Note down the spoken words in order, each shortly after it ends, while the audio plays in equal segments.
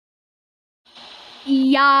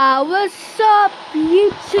Yeah, what's up,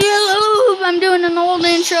 YouTube? I'm doing an old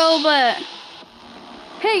intro, but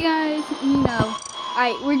hey guys,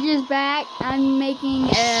 alright, we're just back. I'm making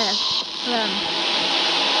a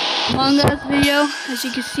Among Us video, as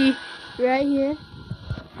you can see right here,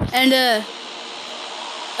 and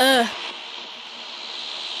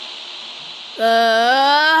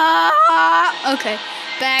okay,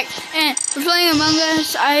 back, and we're playing Among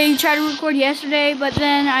Us. I tried to record yesterday, but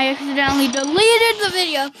then I accidentally deleted the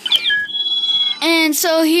video. And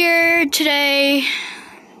so here today,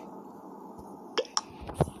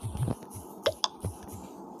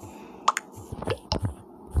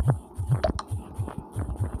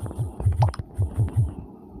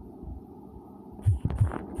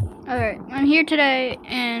 alright, I'm here today,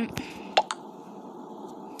 and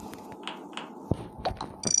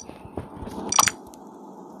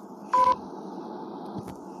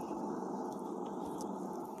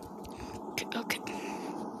okay.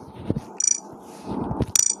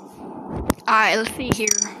 Alright, let's see here.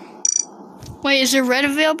 Wait, is there red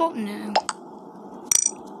available? No.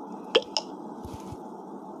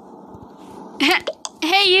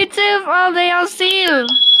 Hey YouTube! Oh, they all see you!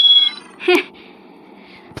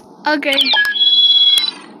 Okay.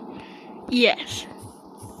 Yes.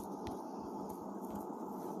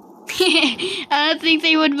 I don't think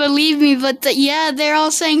they would believe me, but yeah, they're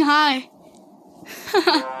all saying hi.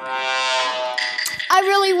 I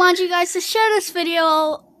really want you guys to share this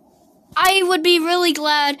video. I would be really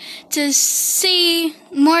glad to see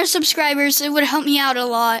more subscribers. It would help me out a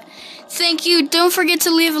lot. Thank you. Don't forget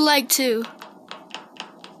to leave a like too.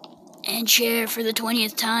 And share for the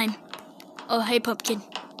 20th time. Oh, hey, Pumpkin.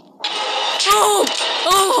 Oh,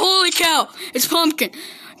 holy cow. It's Pumpkin.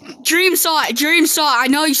 Dream saw it. I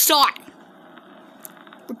know you saw it.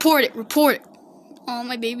 Report it. Oh,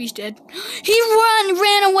 my baby's dead. He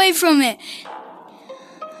ran away from it.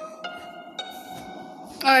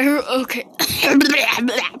 Alright, okay.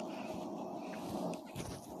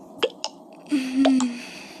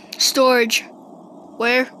 Storage.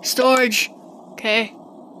 Where? Storage. Okay.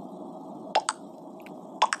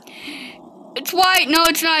 It's white. No,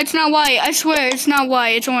 it's not. It's not white. I swear, it's not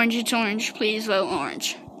white. It's orange. It's orange. Please vote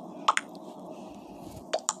orange.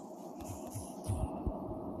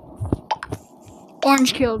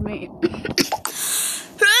 Orange killed me.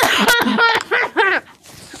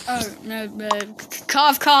 Oh, no,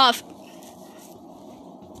 cough.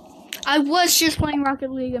 I was just playing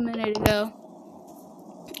Rocket League a minute ago.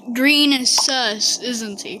 Green is sus,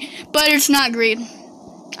 isn't he? But it's not green.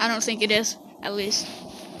 I don't think it is, at least.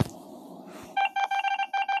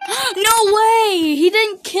 No way! He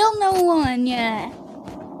didn't kill no one yet.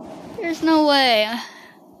 There's no way.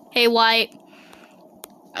 Hey, white.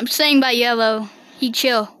 I'm saying by yellow. He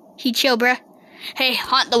chill, bruh. Hey,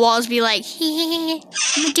 haunt the walls, be like, I'm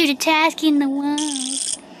gonna do the task in the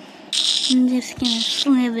walls. I'm just gonna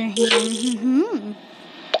slither here.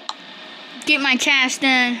 Get my task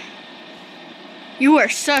done. You are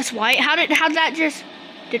sus, white. How'd that just...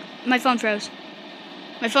 My phone froze.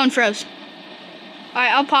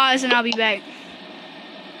 Alright, I'll pause and I'll be back.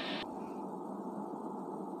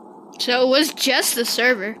 So it was just the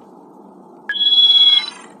server.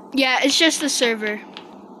 Yeah, it's just the server.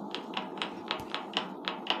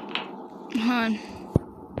 Hold on.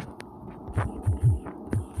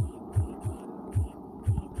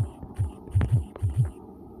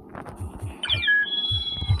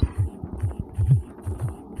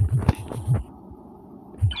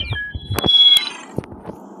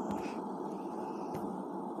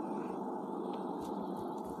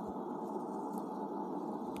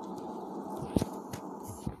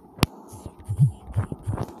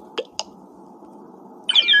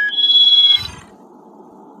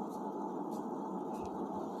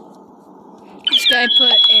 This guy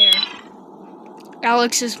put air.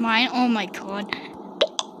 Alex is mine. Oh my god.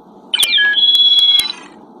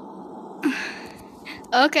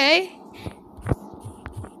 Okay.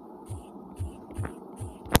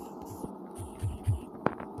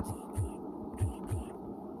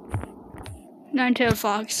 Nine-tailed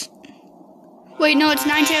fox. Wait, no, it's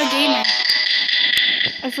Nine-tailed gamer.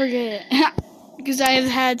 I forget. Because I have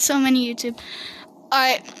had so many YouTube.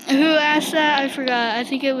 Alright, who asked that? I forgot. I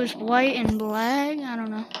think it was white and black. I don't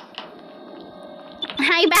know.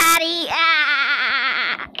 Hi, Betty.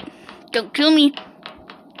 Ah! Don't kill me.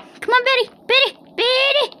 Come on, Betty. Betty.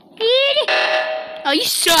 Oh, you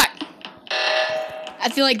suck. I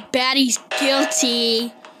feel like Batty's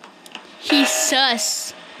guilty. He's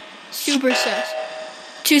sus. Super sus.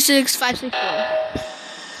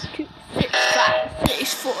 26564.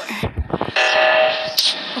 26564.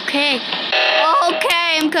 Okay.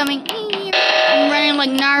 Okay, I'm coming. I'm running like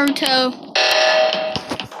Naruto.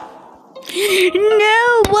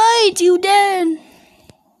 No, why you dead?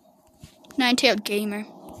 Nine-tailed gamer.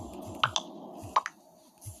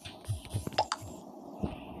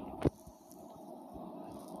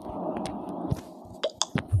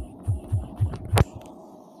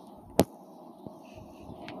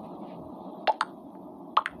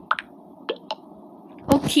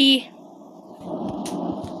 Okay.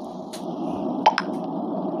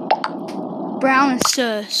 Brown is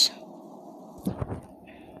sus.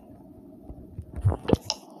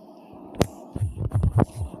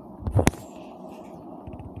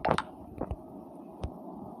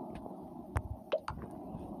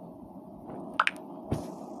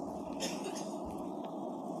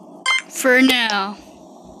 For now.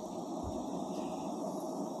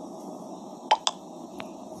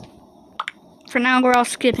 For now, we're all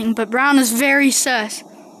skipping, but Brown is very sus.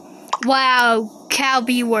 Wow, cow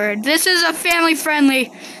B word. This is a family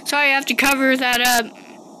friendly. Sorry, I have to cover that up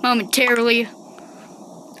momentarily.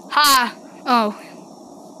 Ha! Oh.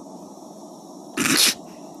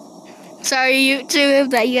 Sorry,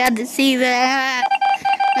 YouTube, that you had to see that.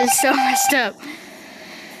 That's so messed up.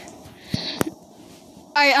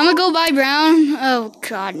 Alright, I'm gonna go by Brown. Oh,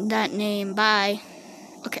 God, that name. Bye.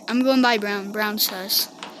 Okay, I'm going by Brown. Brown sus.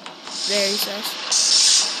 Very sus.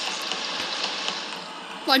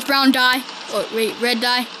 Watch Brown die. Oh, wait, Red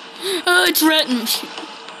die. Oh, it's Red.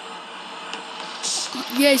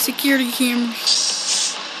 Yeah, security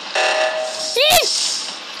cameras.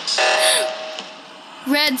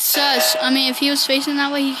 Red sus. I mean, if he was facing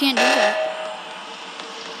that way, he can't do that.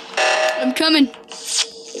 I'm coming.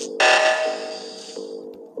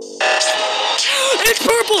 It's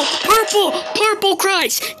purple! Purple! Purple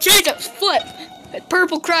Christ! Jacob's flip!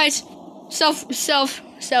 Purple Christ! Self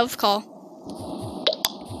call.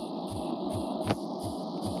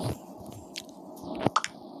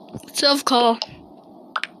 Self call.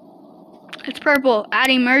 It's purple. At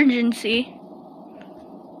emergency.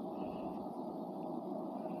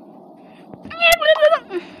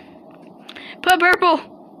 Put purple.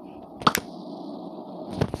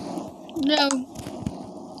 No.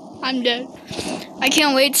 I'm dead. I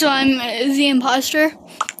can't wait till I'm the imposter.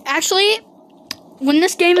 Actually, when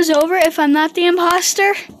this game is over, if I'm not the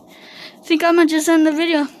imposter, I think I'm gonna just end the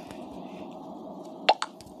video.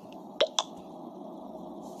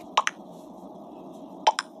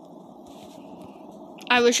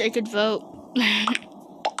 I wish I could vote.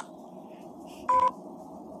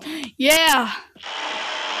 Yeah.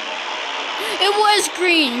 It was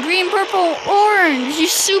green. Green, purple, orange. You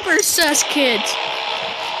super sus kids.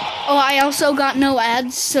 Oh, I also got no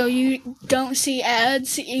ads, so you don't see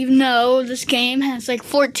ads, even though this game has like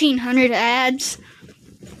 1,400 ads.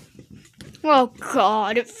 Oh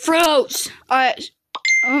God, it froze. Alright.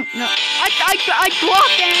 Oh no. I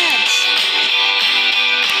blocked ads.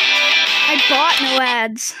 I bought no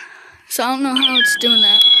ads. So I don't know how it's doing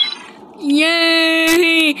that.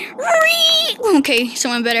 Yay! Okay,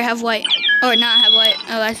 someone better have white. Or not have white.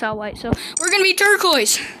 Oh, I saw white. So we're gonna be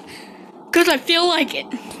turquoise. Because I feel like it.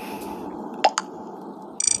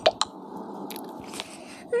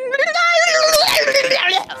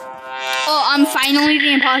 Oh, I'm finally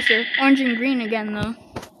the imposter. Orange and green again, though.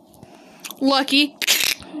 Lucky.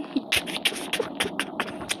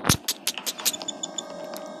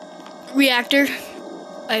 Reactor.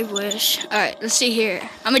 I wish. Alright, let's see here.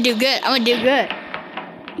 I'm gonna do good. I'm gonna do good.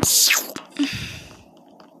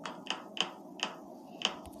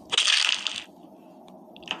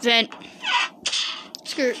 Vent.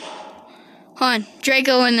 Skirt. Hold on.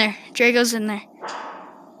 Draco in there. Draco's in there.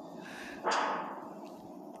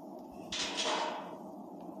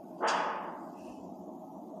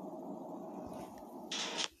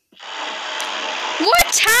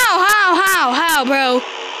 What? How, bro?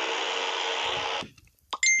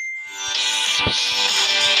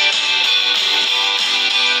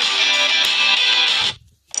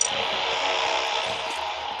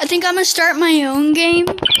 I think I'm gonna start my own game.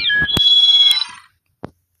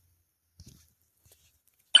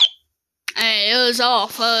 It was all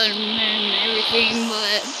fun and everything,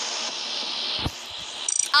 but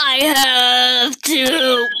I have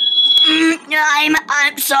to.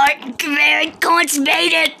 I'm sorry, very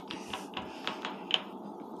constipated.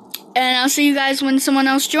 And I'll see you guys when someone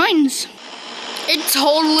else joins. It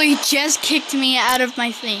totally just kicked me out of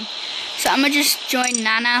my thing. So I'm gonna just join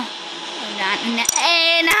Nana.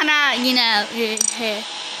 Hey, Nana, you know.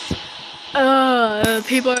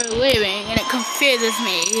 People are leaving and it confuses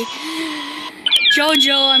me.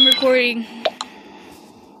 Jojo, I'm recording.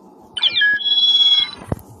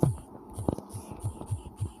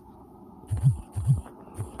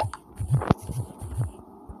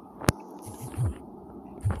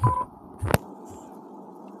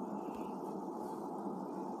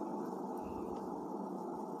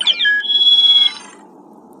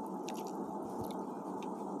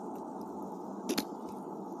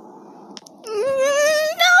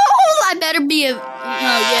 be a...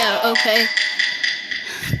 Oh, yeah, okay.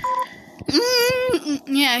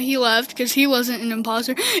 Yeah, he left because he wasn't an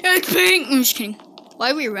imposter. It's pink! I'm just kidding.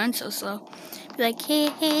 Why we run so slow? Be like, hey,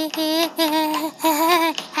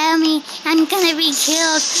 help me, I'm gonna be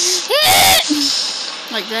killed.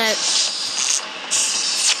 Like that.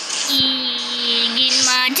 Getting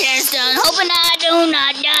my test done, hoping I do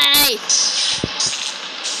not die.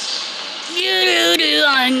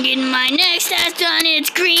 I'm getting my next test done. It's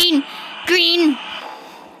green.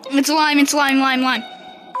 It's lime.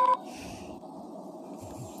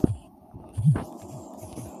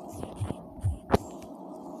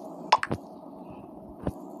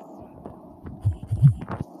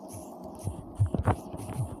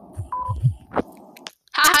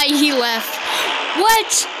 Haha, he left.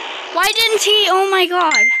 What? Why didn't he? Oh my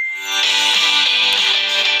god.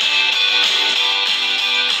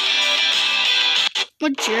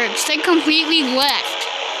 What jerks? They completely left.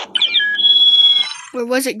 Or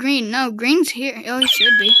was it green? No, green's here. Oh, it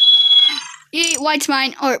should be. Yeah, white's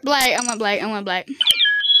mine. Or black. I want black.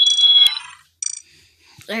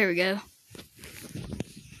 There we go.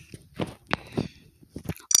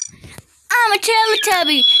 I'm a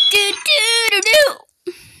Teletubby. Do.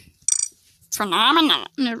 Phenomenal.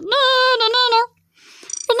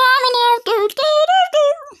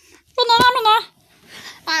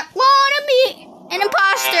 I wanna be an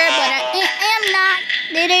imposter, but I am not.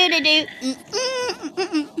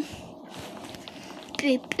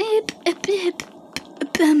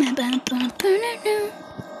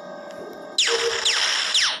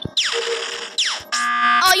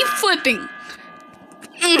 Oh, you flipping.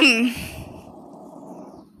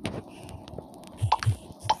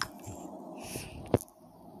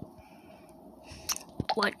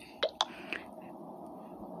 What?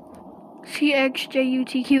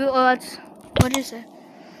 CXJUTQ. Oh, that's... What is it?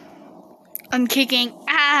 I'm kicking.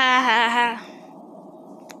 Ah.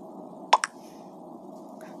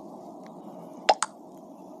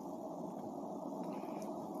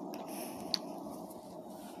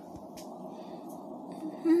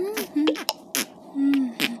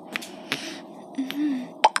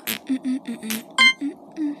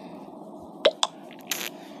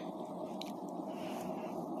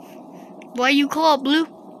 Why you call it blue?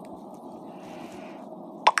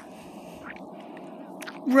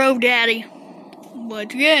 Row Daddy.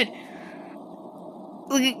 What's good?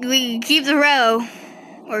 We keep the row.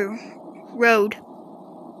 Or road.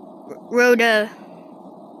 Road Dad.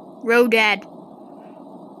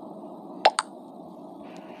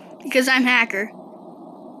 Because I'm hacker.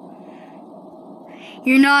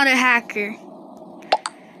 You're not a hacker.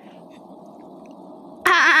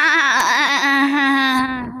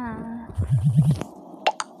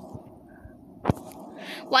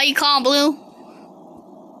 Why you call blue?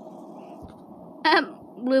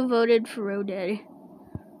 Blue voted for Road Daddy.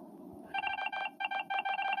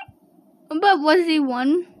 But was he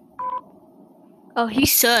one? Oh,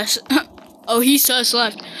 he's sus. Oh, he's sus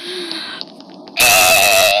left.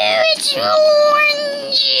 It's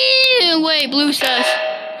orange. Wait, blue sus.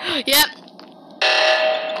 Yep.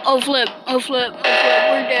 Oh flip.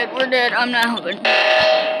 We're dead. I'm not helping.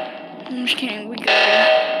 I'm just kidding. We got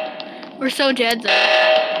it. We're so dead though.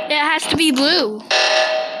 It has to be blue.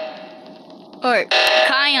 Or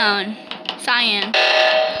cyan.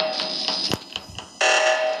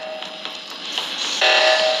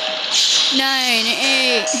 9,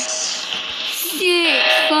 8,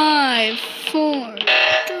 6, 5, 4,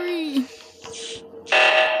 3.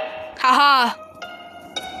 Haha.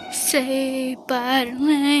 Say bye to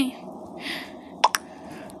Lane.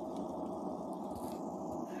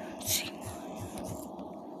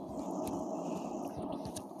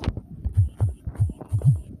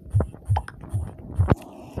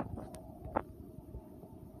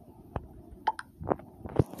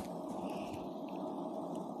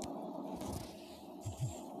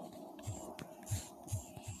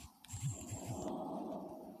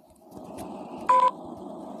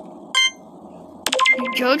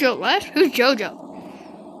 Jojo left? Who's Jojo?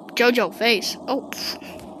 Jojo face. Oh.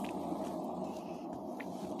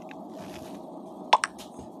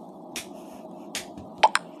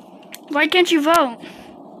 Why can't you vote?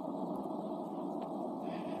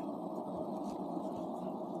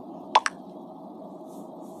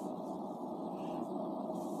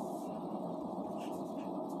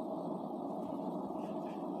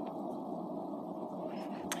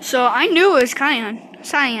 So I knew it was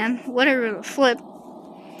Cyan, whatever the flip.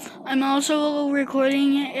 I'm also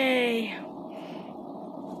recording a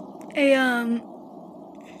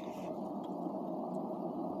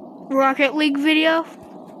Rocket League video.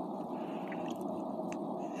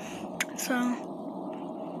 So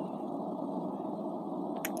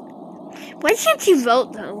Why can't you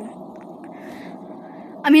vote, though?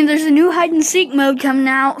 I mean, there's a new hide and seek mode coming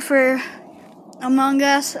out for Among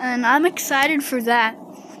Us, and I'm excited for that.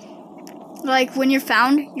 Like, when you're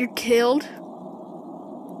found, you're killed.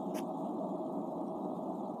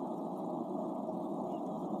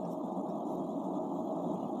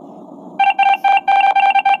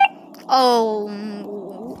 Oh,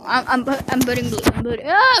 I'm putting blue. Red.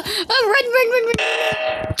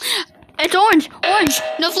 It's orange.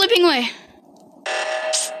 No flipping way.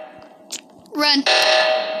 Run.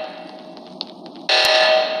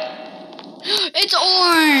 It's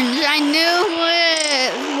orange. I knew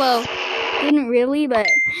it. Well, didn't really, but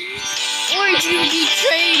orange, you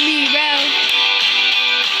betrayed me, bro.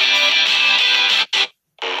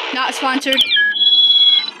 Not sponsored.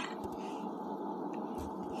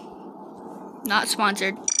 Not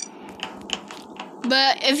sponsored.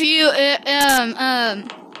 But if you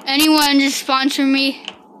anyone just sponsor me,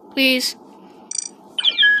 please.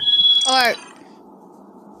 Or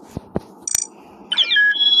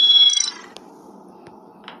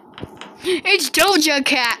it's Doja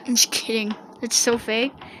Cat. I'm just kidding. That's so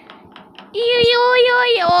fake.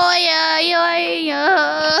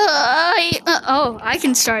 Oh, I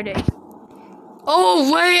can start it.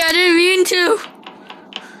 Oh wait, I didn't mean to.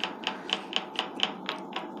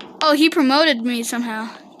 Oh, he promoted me somehow.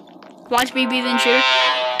 Watch me be the intruder.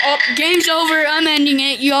 Oh, game's over. I'm ending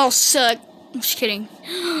it. You all suck. I'm just kidding.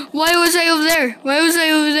 Why was I over there?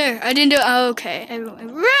 I didn't do it. Oh, okay.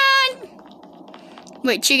 Run!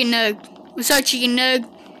 Wait, Chicken Nug. What's up, Chicken Nug?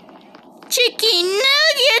 Chicken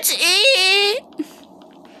Nuggets,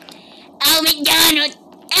 Oh, McDonald's.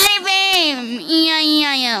 Anything.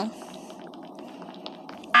 Yeah.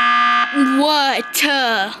 What?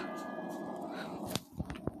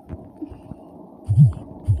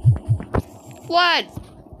 What?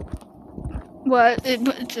 What?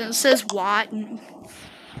 It says what?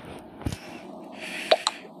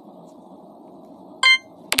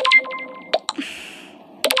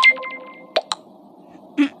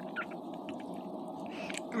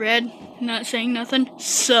 Red, not saying nothing.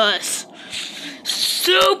 Sus.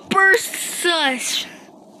 Super sus.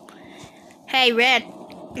 Hey, Red,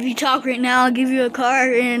 if you talk right now, I'll give you a car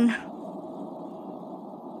in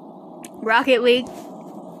Rocket League.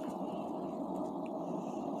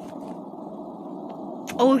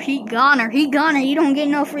 Oh, he goner. You don't get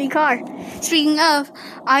no free car. Speaking of,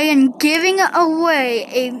 I am giving away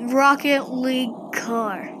a Rocket League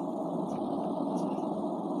car.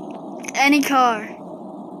 Any car.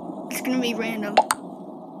 It's gonna be random.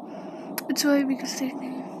 It's why because they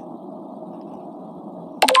name.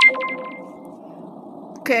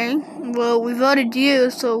 Okay, well, we voted you,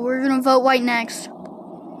 so we're gonna vote white next.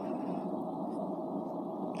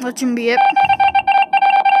 Let him be it.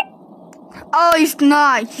 Oh, he's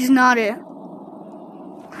not it.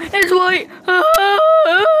 It's white.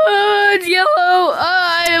 It's yellow.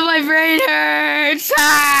 My brain hurts.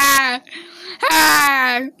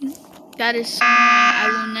 That is so annoying. I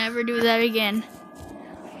will never do that again.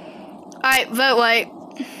 Alright, vote white.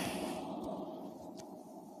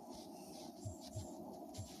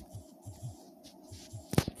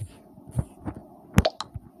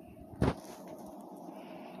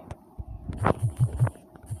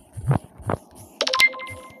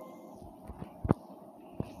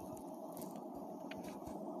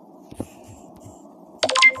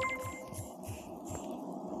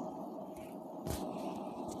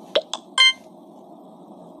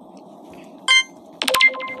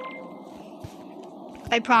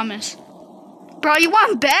 I promise. Bro, you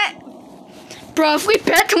want to bet? Bro, if we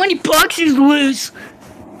bet 20 bucks, you lose.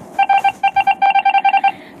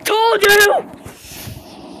 Told you!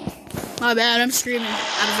 My bad, I'm screaming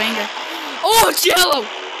out of anger. Oh, it's yellow!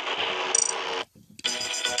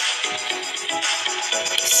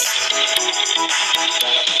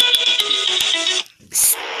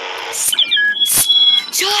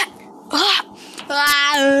 Shut up!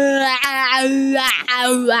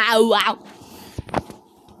 Wow.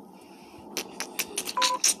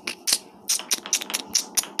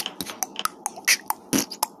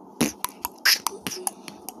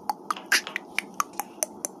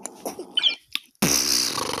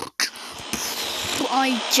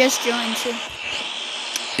 I just joined to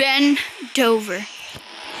Ben Dover.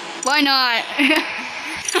 Why not?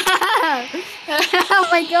 Oh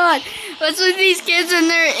my god. What's with these kids and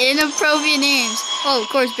their inappropriate names? Oh, of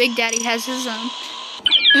course, Big Daddy has his own.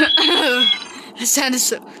 That sounded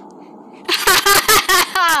so...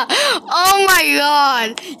 Oh my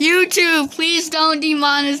god. YouTube, please don't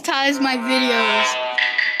demonetize my videos.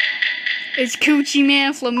 It's Coochie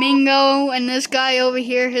Man Flamingo, and this guy over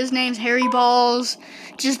here, his name's Harry Balls.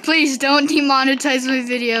 Just please don't demonetize my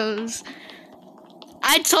videos.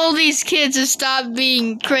 I told these kids to stop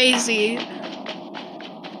being crazy.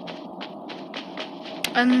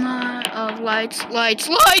 I'm not. Oh, lights.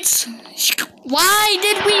 Why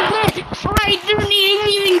did we win? I didn't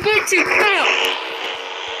even get to kill.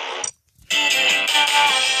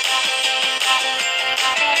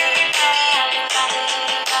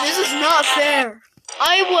 This is not fair.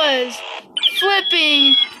 I was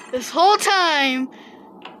flipping this whole time.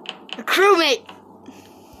 A crewmate.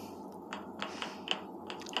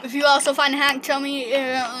 If you also find a hack, tell me.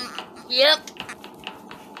 Yep.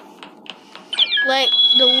 Like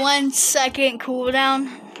the 1 second cooldown.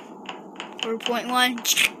 4.1.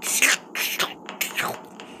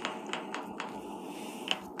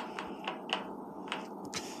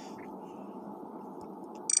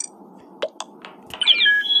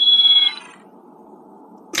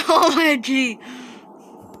 Oh my G.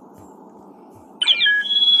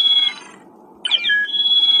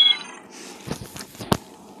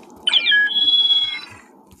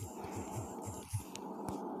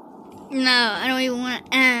 No, I don't even want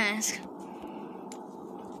to ask.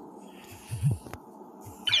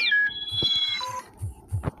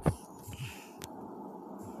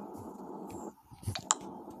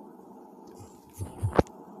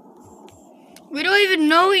 We don't even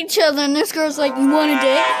know each other, and this girl's like, you want a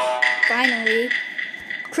date? Finally.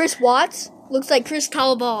 Chris Watts? Looks like Chris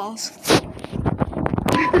Tall Balls.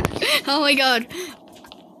 Oh my god.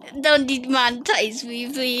 Don't demonetize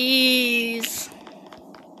me, please.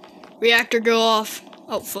 Reactor go off.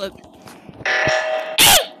 Oh, flip.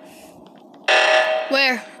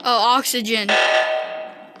 Where? Oh, oxygen.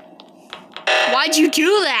 Why'd you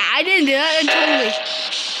do that? I didn't do that. Totally.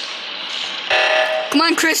 Come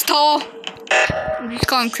on, Chris Tall. I'm just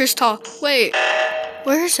calling Chris Tall. Wait.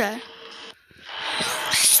 Where is that?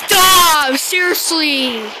 Stop!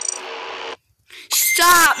 Seriously!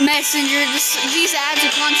 Stop, Messenger. These ads are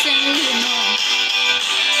constantly annoying.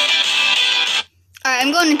 Alright,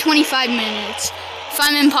 I'm going to 25 minutes. If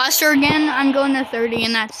I'm imposter again, I'm going to 30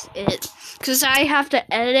 and that's it. Because I have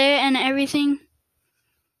to edit it and everything.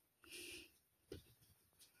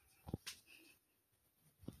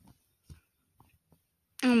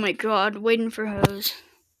 Oh my god, waiting for Hose.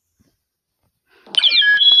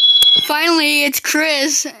 Finally, it's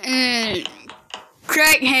Chris and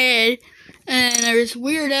Crackhead. And there's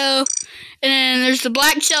Weirdo. And then there's the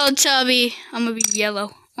black Teletubby. I'm gonna be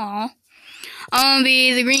yellow. Aw. I'm gonna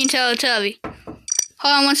be the green Teletubby.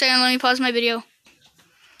 Hold on 1 second, let me pause my video.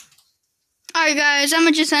 Alright guys, I'm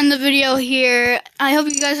gonna just end the video here. I hope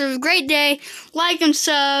you guys have a great day. Like and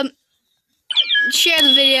sub. Share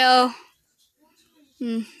the video.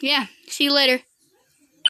 Yeah, see you later.